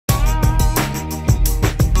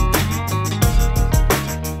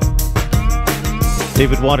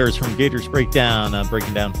David Waters from Gators Breakdown,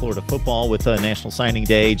 breaking down Florida football with National Signing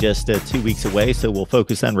Day just 2 weeks away. So we'll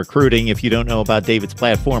focus on recruiting. If you don't know about David's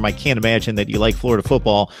platform, I can't imagine that you like Florida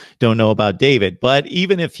football, don't know about David. But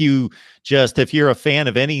even if you're a fan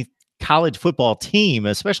of any college football team,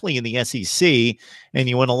 especially in the SEC, and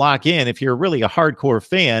you want to lock in, if you're really a hardcore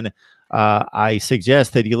fan, I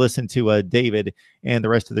suggest that you listen to David and the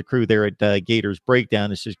rest of the crew there at Gators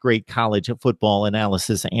Breakdown. It's just great college football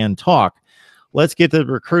analysis and talk. Let's get to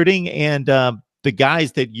recruiting and the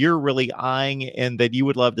guys that you're really eyeing and that you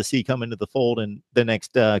would love to see come into the fold in the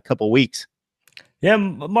next couple weeks. Yeah,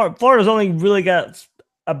 Mark, Florida's only really got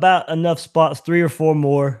about enough spots, 3 or 4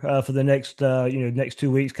 more for the next next 2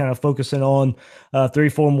 weeks, kind of focusing on 3 or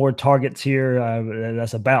 4 more targets here.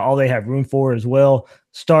 That's about all they have room for as well.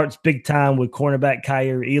 Starts big time with cornerback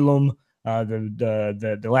Kaiir Elam.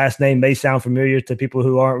 The last name may sound familiar to people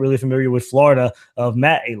who aren't really familiar with Florida, of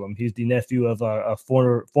Matt Elam. He's the nephew of a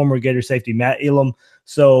former Gator safety, Matt Elam.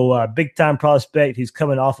 So big time prospect. He's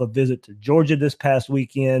coming off a visit to Georgia this past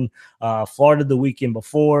weekend, Florida the weekend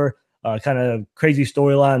before. Kind of crazy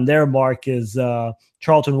storyline there, Mark, is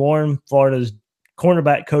Charlton Warren, Florida's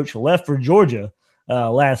cornerback coach, left for Georgia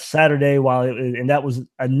last Saturday, and that was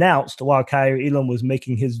announced while Kaiir Elam was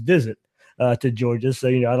making his visit to Georgia. So,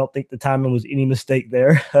 I don't think the timing was any mistake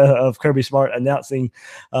there of Kirby Smart announcing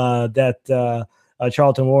that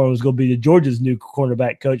Charlton Warren was going to be Georgia's new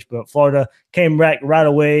cornerback coach. But Florida came back right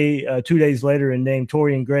away 2 days later and named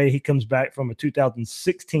Torian Gray. He comes back from a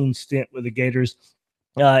 2016 stint with the Gators.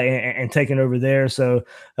 And taking over there. So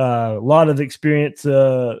a lot of experience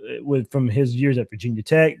from his years at Virginia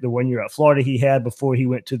Tech, the 1 year at Florida he had before he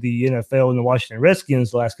went to the NFL and the Washington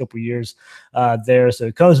Redskins the last couple of years there. So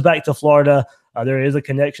he comes back to Florida. There is a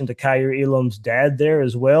connection to Kaiir Elam's dad there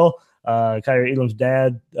as well. Kaiir Elam's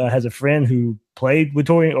dad has a friend who played with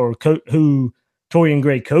who Torian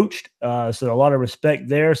Gray coached. So a lot of respect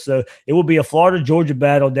there. So it will be a Florida-Georgia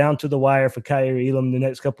battle down to the wire for Kaiir Elam the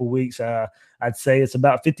next couple of weeks. I'd say it's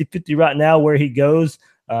about 50-50 right now where he goes.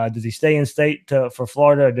 Does he stay in state for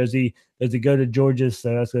Florida, or does he go to Georgia?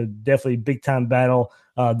 So that's a definitely big-time battle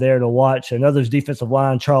there to watch. Another's defensive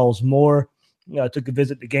line, Charles Moore, took a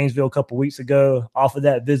visit to Gainesville a couple weeks ago. Off of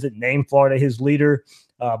that visit, named Florida his leader.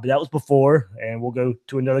 But that was before, and we'll go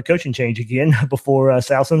to another coaching change again before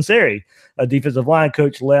Sal Sunseri, a defensive line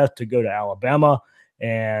coach, left to go to Alabama.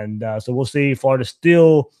 And so we'll see. Florida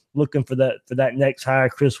still looking for that next hire.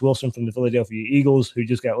 Chris Wilson from the Philadelphia Eagles, who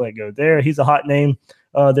just got let go there. He's a hot name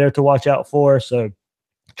there to watch out for. So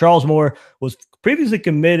Charles Moore was previously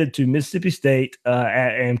committed to Mississippi State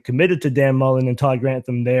and committed to Dan Mullen and Todd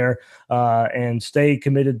Grantham there and stayed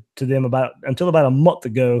committed to them until about a month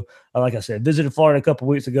ago. Like I said, visited Florida a couple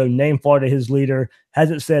weeks ago, named Florida his leader.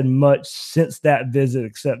 Hasn't said much since that visit,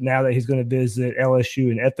 except now that he's going to visit LSU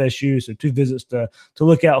and FSU. So 2 visits to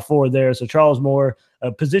look out for there. So Charles Moore, a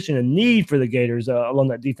position of need for the Gators along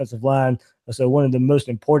that defensive line. So one of the most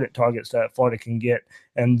important targets that Florida can get.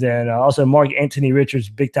 And then also Antony Richards,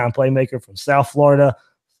 big-time playmaker from South Florida.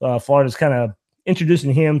 Florida's kind of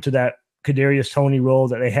introducing him to that Kadarius Toney role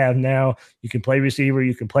that they have now. You can play receiver,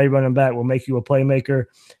 you can play running back, will make you a playmaker.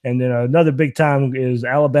 And then another big time is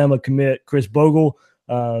Alabama commit Khris Bogle.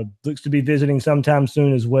 Looks to be visiting sometime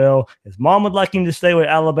soon as well. His mom would like him to stay with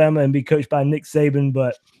Alabama and be coached by Nick Saban,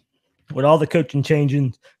 but with all the coaching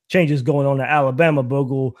changes going on at Alabama,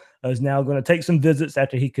 Bogle is now going to take some visits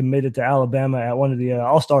after he committed to Alabama at one of the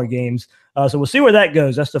All-Star games. So we'll see where that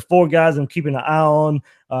goes. That's the 4 guys I'm keeping an eye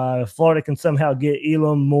on. Florida can somehow get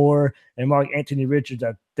Elam, Moore, and Antony Richards.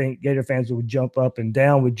 I think Gator fans would jump up and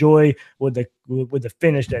down with joy with the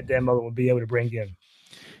finish that Dan Mullen would be able to bring in.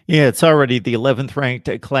 Yeah, it's already the 11th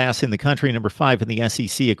ranked class in the country, number 5 in the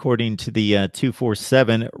SEC, according to the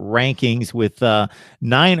 247 rankings, with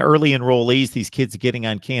 9 early enrollees. These kids getting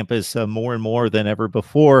on campus more and more than ever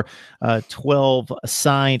before. 12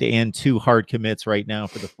 signed and 2 hard commits right now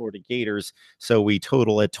for the Florida Gators. So we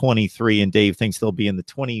total at 23, and Dave thinks they'll be in the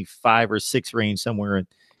 25 or 6 range, somewhere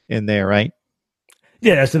in there, right?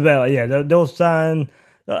 Yeah, that's about, they'll sign.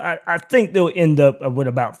 I think they'll end up with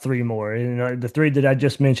about 3 more. The 3 that I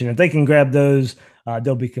just mentioned, if they can grab those,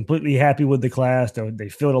 they'll be completely happy with the class. They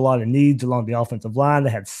filled a lot of needs along the offensive line. They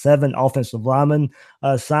had 7 offensive linemen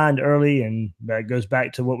signed early, and that goes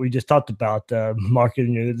back to what we just talked about,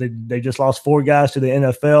 marketing. They just lost 4 guys to the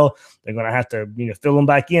NFL. They're going to have to fill them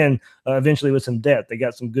back in eventually with some depth. They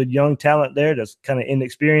got some good young talent there that's kind of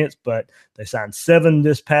inexperienced, but they signed 7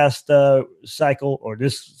 this past cycle, or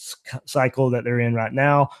this cycle that they're in right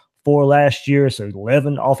now. 4 last year, so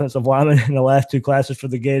 11 offensive linemen in the last 2 classes for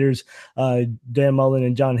the Gators. Dan Mullen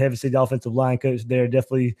and John Hevesy, the offensive line coach there,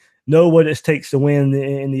 definitely know what it takes to win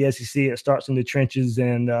in the SEC. It starts in the trenches,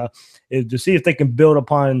 and to see if they can build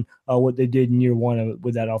upon what they did in year one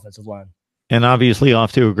with that offensive line. And obviously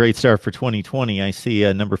off to a great start for 2020. I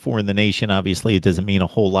see number 4 in the nation. Obviously, it doesn't mean a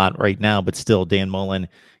whole lot right now, but still Dan Mullen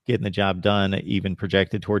getting the job done, even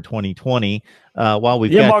projected toward 2020. While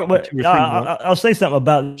we've got Mark, I'll say something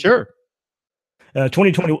about sure.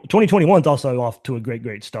 2021 is also off to a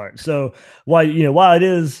great start. So while it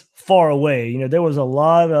is far away, there was a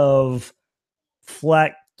lot of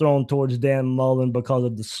flack thrown towards Dan Mullen because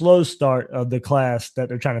of the slow start of the class that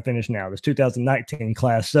they're trying to finish now, this 2019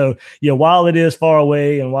 class. So, while it is far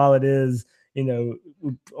away and while it is, a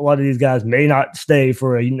lot of these guys may not stay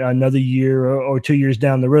for another year or 2 years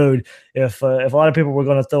down the road. If a lot of people were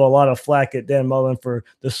going to throw a lot of flack at Dan Mullen for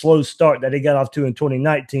the slow start that he got off to in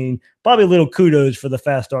 2019, probably a little kudos for the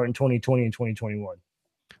fast start in 2020 and 2021.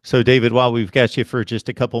 So, David, while we've got you for just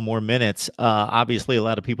a couple more minutes, obviously a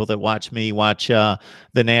lot of people that watch me watch the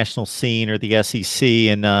national scene or the SEC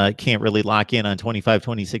and can't really lock in on 25,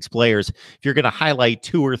 26 players. If you're going to highlight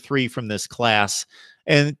 2 or 3 from this class,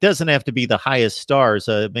 and it doesn't have to be the highest stars,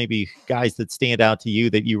 maybe guys that stand out to you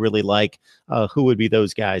that you really like, who would be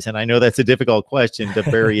those guys? And I know that's a difficult question to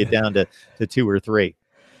bury it down to 2 or 3.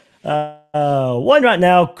 One right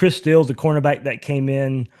now, Chris Steele's the cornerback that came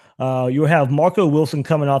in. You'll have Marco Wilson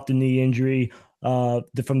coming off the knee injury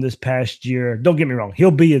from this past year. Don't get me wrong;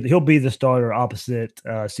 he'll be the starter opposite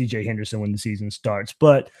C.J. Henderson when the season starts.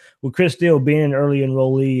 But with Chris Steele being an early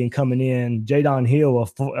enrollee and coming in, Jadon Hill,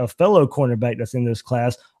 a fellow cornerback that's in this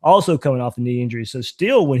class, also coming off a knee injury. So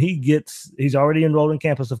Steele, when he's already enrolled in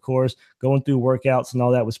campus, of course, going through workouts and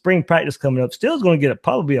all that. With spring practice coming up, Steele's going to get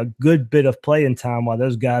probably a good bit of playing time while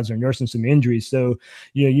those guys are nursing some injuries. So,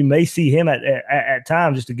 you may see him at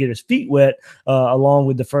times just to get his feet wet along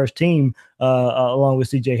with the first team, along with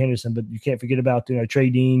C.J. Henderson. But you can't forget about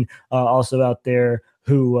Trey Dean also out there,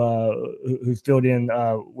 who filled in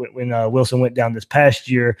when Wilson went down this past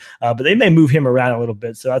year, but they may move him around a little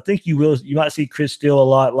bit. So I think you might see Chris Steele a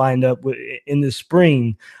lot lined up in the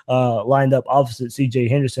spring, lined up opposite C.J.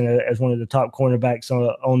 Henderson as one of the top cornerbacks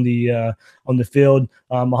on the field.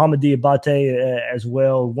 Muhammad Diabate as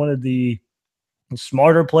well, one of the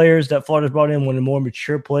smarter players that Florida's brought in, one of the more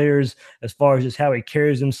mature players as far as just how he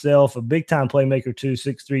carries himself, a big-time playmaker too,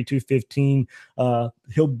 6'3", 215.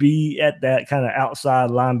 He'll be at that kind of outside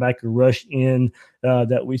linebacker rush in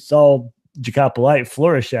that we saw Ja'Kai Polite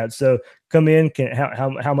flourish at. So come in,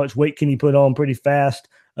 how much weight can he put on pretty fast?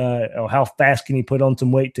 Or how fast can he put on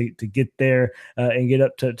some weight to get there and get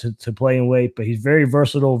up to playing weight? But he's very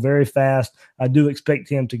versatile, very fast. I do expect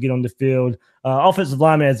him to get on the field. Offensive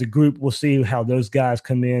linemen as a group, we'll see how those guys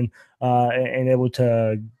come in and able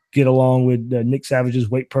to get along with Nick Savage's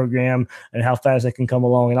weight program and how fast they can come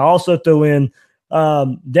along. And I also throw in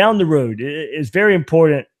down the road, it's very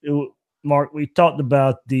important. Mark, we talked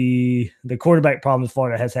about the quarterback problems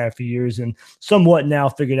Florida has had for years and somewhat now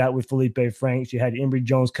figured out with Felipe Franks. You had Emory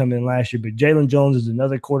Jones come in last year, but Jalen Jones is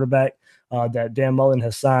another quarterback that Dan Mullen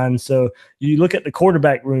has signed. So you look at the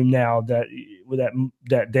quarterback room now that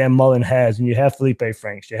Dan Mullen has, and you have Felipe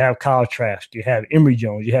Franks, you have Kyle Trask, you have Emory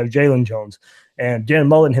Jones, you have Jalen Jones, and Dan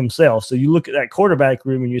Mullen himself. So you look at that quarterback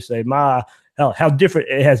room and you say, how different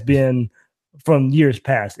it has been from years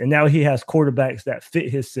past. And now he has quarterbacks that fit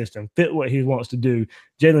his system, fit what he wants to do.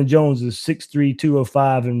 Jalen Jones is 6'3",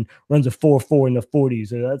 205 and runs a 4.4 in the 40s.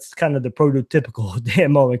 So that's kind of the prototypical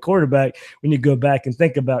Dan Mullen quarterback when you go back and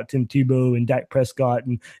think about Tim Tebow and Dak Prescott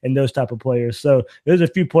and those type of players. So there's a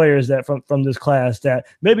few players that from this class that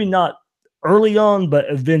maybe not early on, but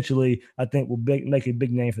eventually I think will make a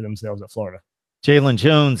big name for themselves at Florida. Jalen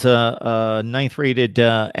Jones, 9th rated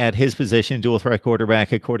at his position, dual threat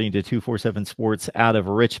quarterback, according to 247 Sports out of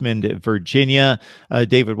Richmond, Virginia.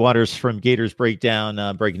 David Waters from Gators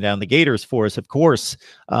Breakdown, breaking down the Gators for us, of course.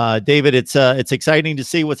 David, it's exciting to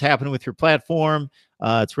see what's happening with your platform.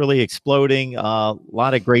 It's really exploding. A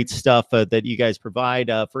lot of great stuff that you guys provide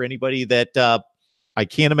for anybody that I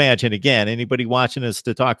can't imagine, again, anybody watching us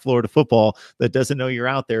to talk Florida football that doesn't know you're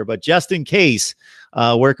out there. But just in case,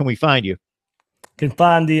 where can we find you? Can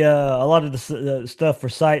find a lot of the stuff for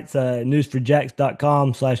sites,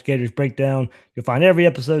 newsforjacks.com/Gators Breakdown. You'll find every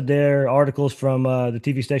episode there, articles from the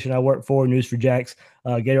TV station I work for, News for Jacks,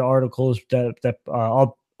 Gator articles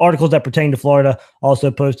all articles that pertain to Florida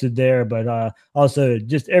also posted there, but also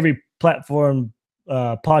just every platform,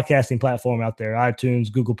 podcasting platform out there,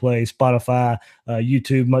 iTunes, Google Play, Spotify,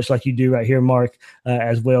 YouTube, much like you do right here, Mark,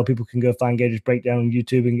 as well. People can go find Gators Breakdown on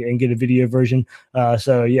YouTube and get a video version.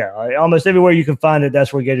 So yeah, almost everywhere you can find it,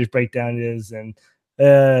 that's where Gators Breakdown is. And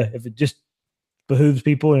if it just behooves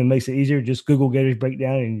people and it makes it easier, just Google Gators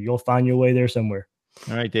breakdown and you'll find your way there somewhere.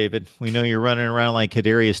 All right, David. We know you're running around like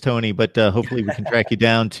Kadarius Toney, but hopefully we can track you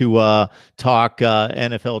down to talk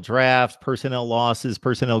NFL draft, personnel losses,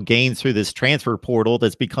 personnel gains through this transfer portal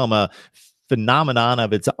that's become a phenomenon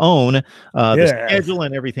of its own, the schedule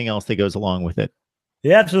and everything else that goes along with it.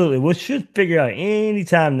 Yeah, absolutely. We should figure out any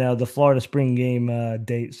time now the Florida spring game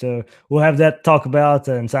date. So we'll have that to talk about.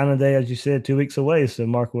 And signing day, as you said, 2 weeks away. So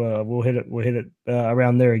Mark, we'll hit it. We'll hit it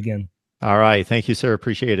around there again. All right. Thank you, sir.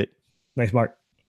 Appreciate it. Thanks, Mark.